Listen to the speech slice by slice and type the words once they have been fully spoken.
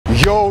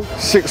Yo,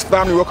 Nsix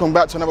family, welcome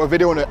back to another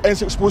video on the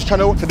Nsix Sports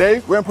channel.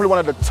 Today, we're in probably one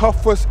of the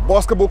toughest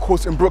basketball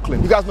courts in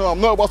Brooklyn. You guys know I'm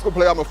not a basketball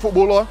player, I'm a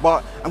footballer,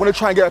 but I'm gonna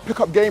try and get a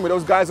pickup game with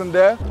those guys in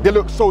there. They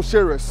look so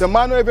serious. The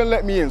man don't even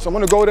let me in, so I'm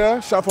gonna go there,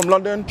 I'm from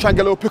London, try and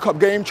get a little pickup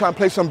game, try and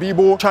play some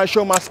b-ball, try and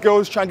show my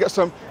skills, try and get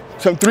some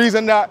threes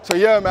in that. So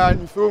yeah,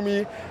 man, you feel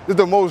me? This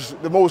is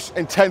the most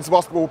intense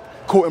basketball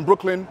court in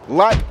Brooklyn.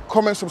 Like,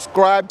 comment,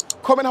 subscribe,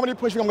 comment how many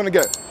points you think I'm gonna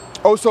get.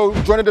 Also,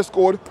 join the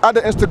Discord, add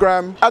the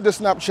Instagram, add the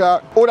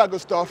Snapchat, all that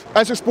good stuff.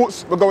 Nsix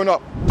Sports, we're going up.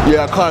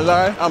 Yeah, I can't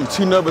lie, I'm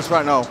too nervous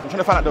right now. I'm trying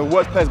to find out the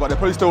worst players, but they're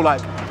probably still like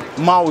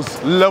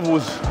miles,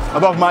 levels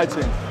above my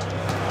team.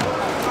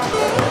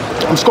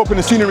 I'm scoping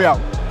the scenery out.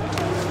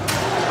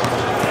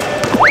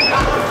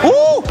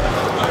 Ooh!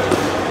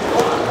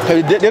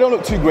 Hey, they don't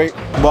look too great,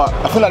 but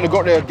I feel like they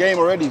got their game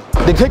already.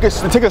 They take it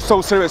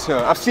so serious here.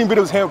 I've seen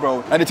videos here,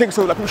 bro, and they take it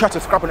so, like, people try to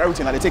scrap and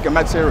everything, like they take it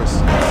mad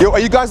serious. Yo, are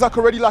you guys like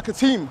already like a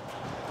team?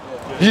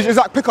 It's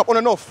like pick up on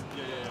and off?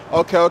 Yeah.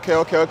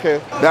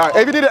 Okay. Now,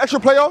 if you need an extra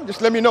player,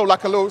 just let me know,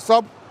 like a little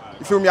sub.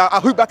 You feel me?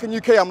 I hoop back in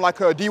UK, I'm like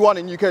a D1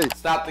 in UK.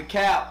 Stop the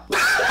cap.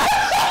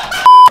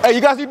 Hey,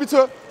 you guys need me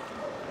to...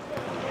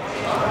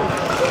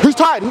 Who's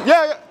tired?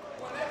 Yeah,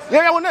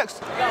 we're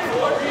next.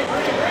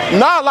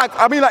 Nah, like,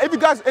 I mean, like, if you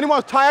guys,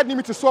 anyone's tired, need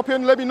me to swap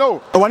in, let me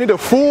know. Oh, I need a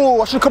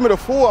full. I should come with a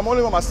full. I'm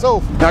only by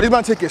myself. Now, these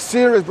man take it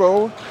serious,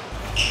 bro.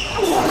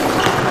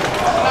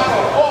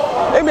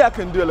 Maybe I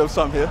can do a little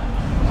something here.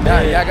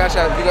 Yeah, I got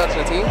you. You got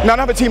your team? No, I don't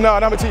have a team now. I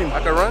don't have a team.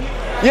 I can run?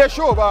 Yeah,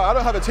 sure, but I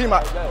don't have a team. No,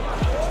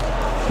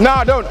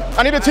 I don't.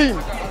 I need a team.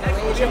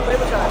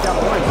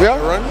 Yeah?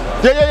 Run?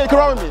 Yeah, you can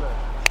run with me.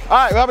 All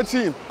right, we have a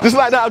team. Just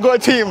like that, I got a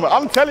team.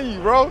 I'm telling you,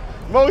 bro.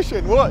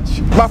 Motion,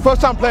 watch. My first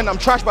time playing, I'm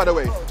trash, by the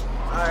way. All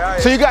right.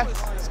 So you guys...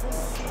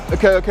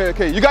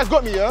 Okay. You guys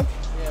got me, yeah?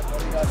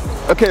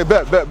 Okay,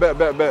 bet. I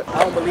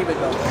don't believe it,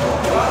 though.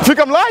 You think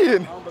I'm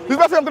lying? This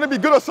might think I'm gonna be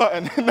good or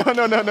something. No.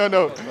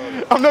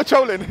 I'm not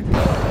trolling.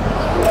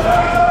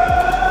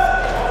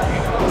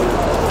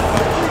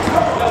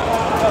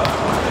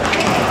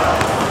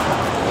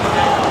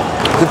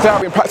 The thing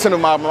I've been practicing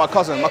with my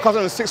cousin. My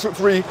cousin is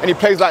 6'3" and he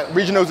plays like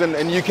regionals in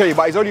the UK,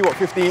 but he's only, what,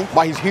 15?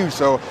 But he's huge,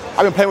 so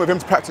I've been playing with him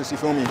to practice, you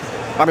feel me?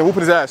 I've been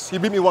whooping his ass. He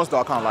beat me once though,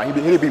 I can't lie. He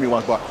did beat me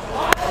once, but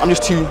I'm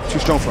just too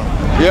strong for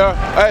him. Yeah,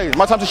 hey,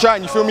 my time to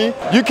shine, you feel me?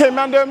 UK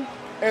man them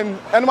in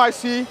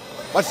NYC,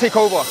 let's take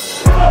over.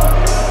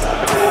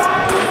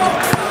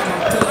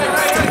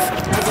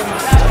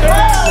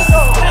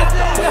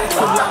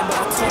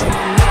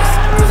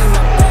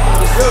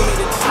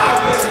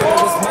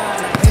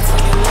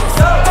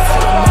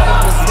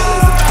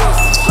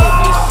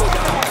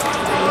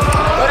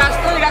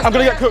 I'm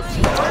gonna get cooked.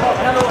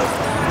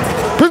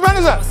 Whose man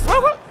is that?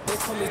 What?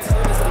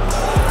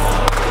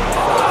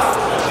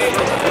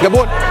 Get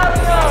bored.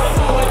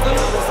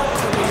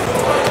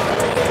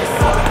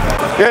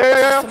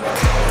 Yeah.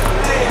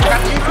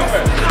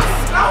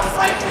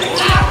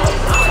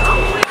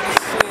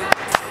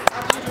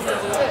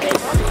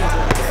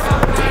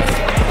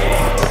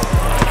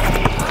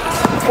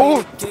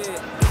 Oh.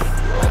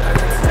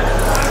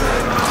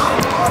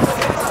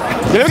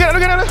 Yeah,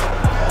 look at it.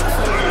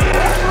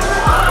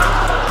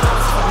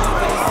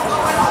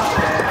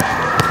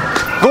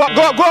 Go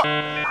up.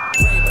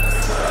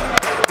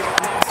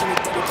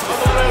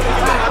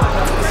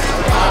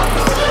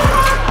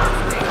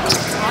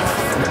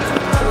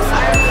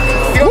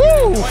 Woo!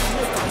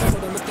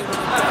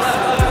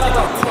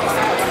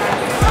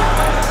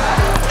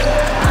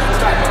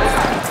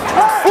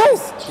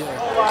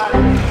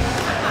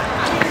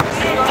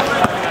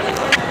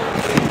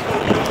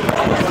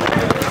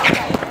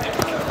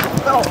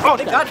 Oh,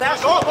 they got that.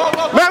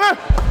 Man.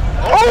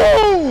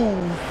 Oh!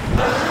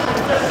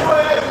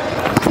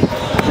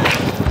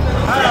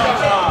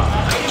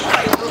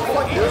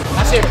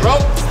 That's it, bro.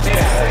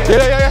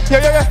 Yeah.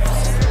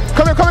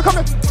 Come here.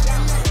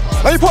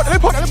 Let me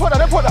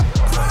put that.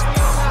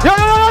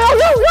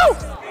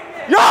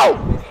 Yo!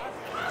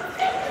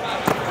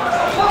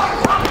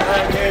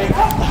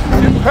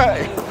 Hey.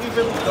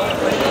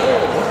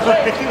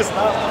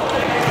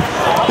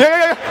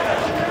 Yeah.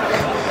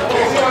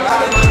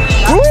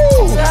 Woo!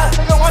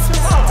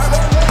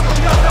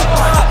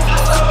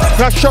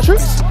 Can I shot you?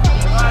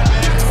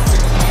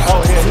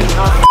 Oh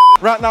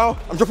yeah. Right now,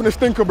 I'm dropping a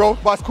stinker, bro,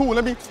 but it's cool.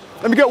 Let me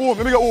get warm.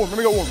 Can I go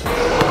up?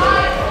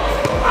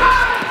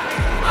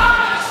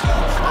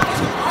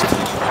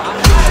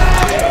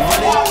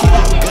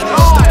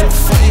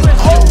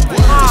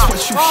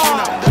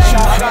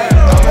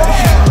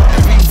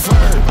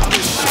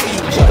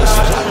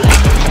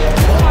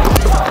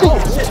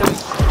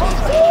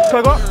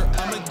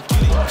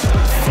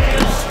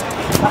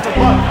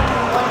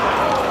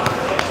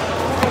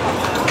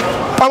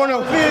 I want to.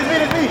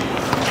 It's me.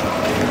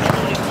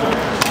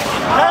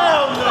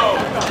 Hell no!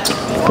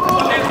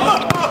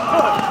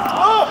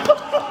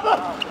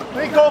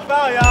 Big goal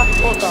foul, y'all.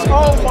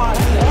 Oh my.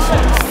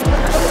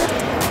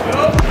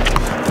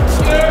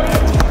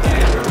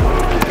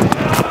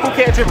 Who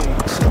can't dribble?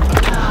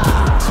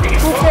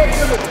 Who can't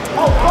dribble?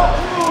 Oh, fuck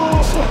you!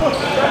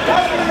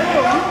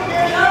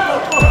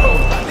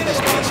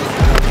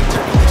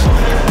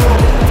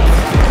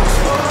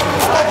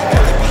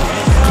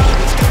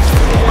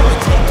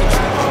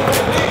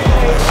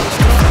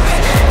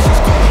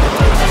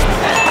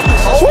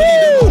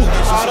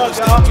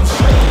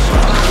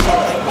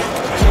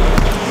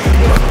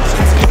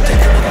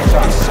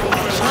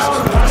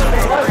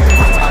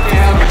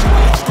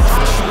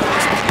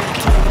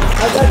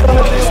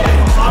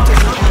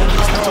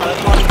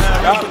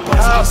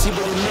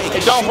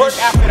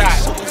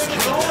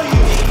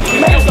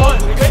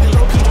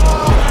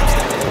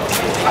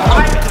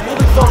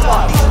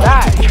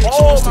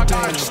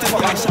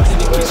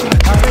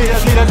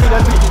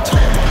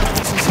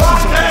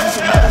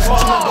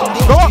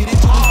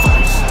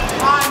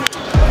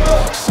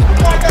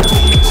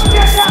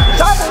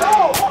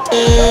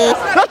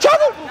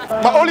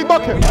 My only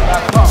bucket. You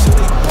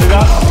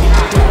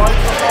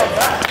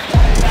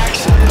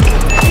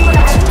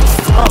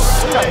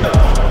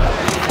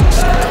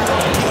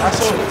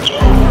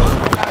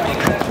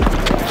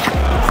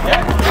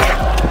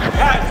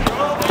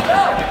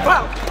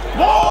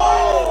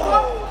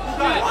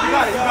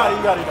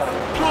got it.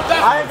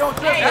 I ain't gonna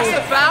trip. That's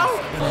a foul?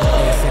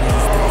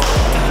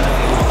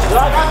 I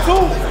got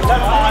two.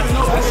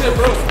 That's it,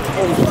 bro.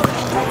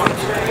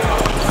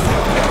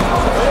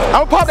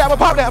 I'm gonna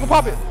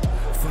pop it.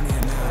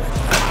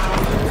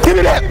 Give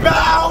me that.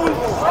 Bound.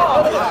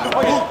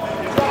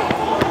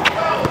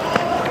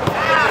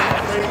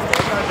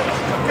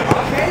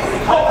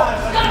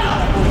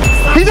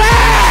 He's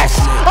ass!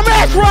 I'm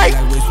ass right!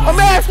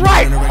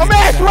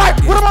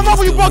 What am I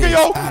mother, you bugging,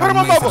 yo? What am I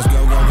mother?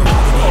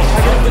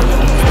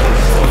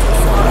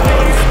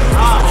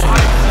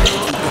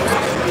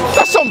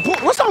 That's some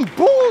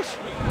bullshit.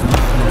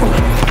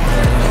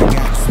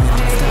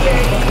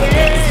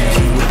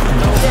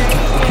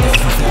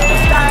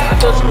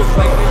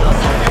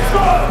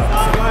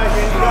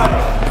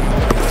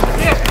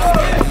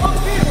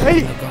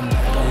 Hey,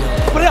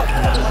 put it up.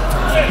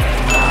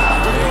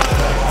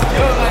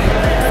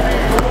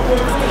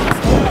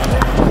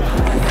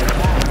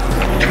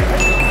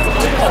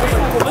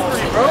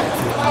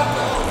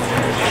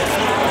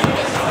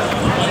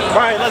 All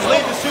right, let's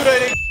leave the shooter.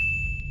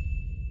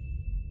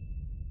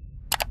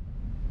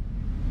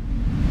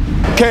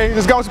 Okay,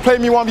 this guy wants to play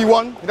me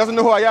 1v1. He doesn't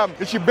know who I am.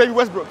 It's your baby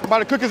Westbrook. I'm about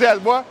to cook his ass,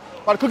 boy.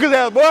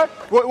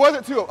 What was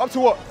it to? Up to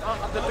what?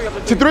 Up to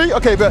 3. To 3?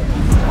 Okay, bet.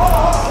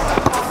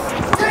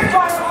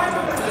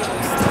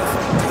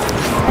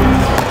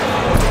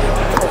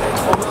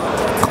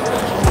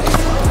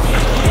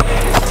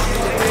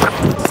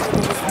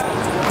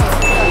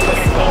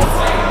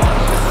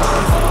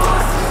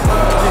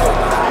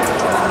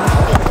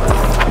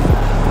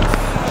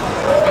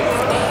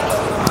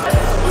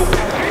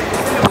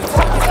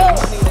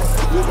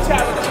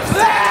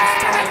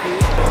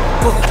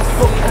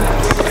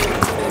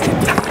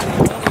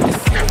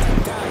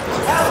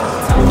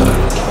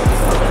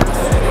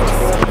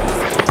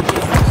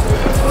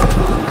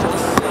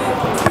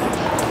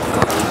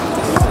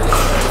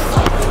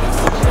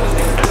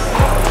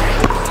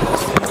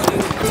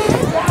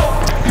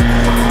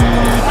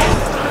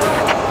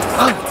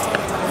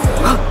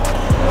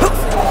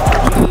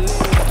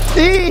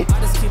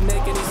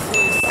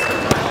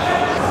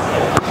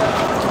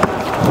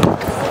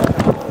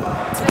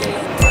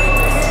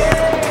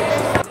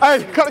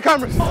 Hey, cut the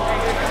cameras. Easy.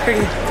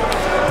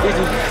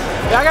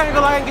 Yeah, I gotta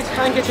go lie and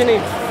get your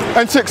name.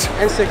 Nsix.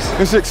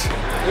 Nsix.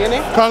 Your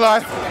name? Can't lie.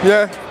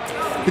 Yeah.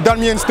 He done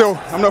me in still.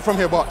 I'm not from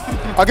here, but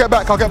I'll get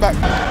back.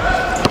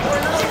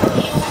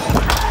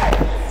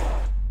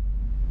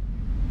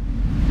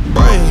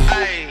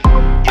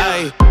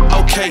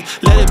 Okay,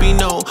 let it be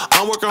known.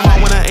 I'm working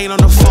hard when I ain't on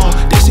the phone.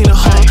 This ain't a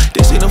home,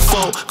 this ain't a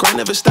phone. Grind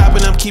never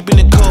stopping, I'm keeping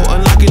it cold.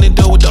 Unlocking the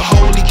door with the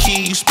holy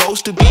key. You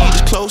supposed to be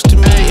this close to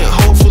me, and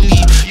hopefully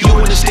you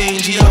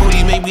understand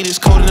G.O.D. Maybe this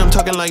cold and I'm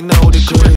talking like no degree.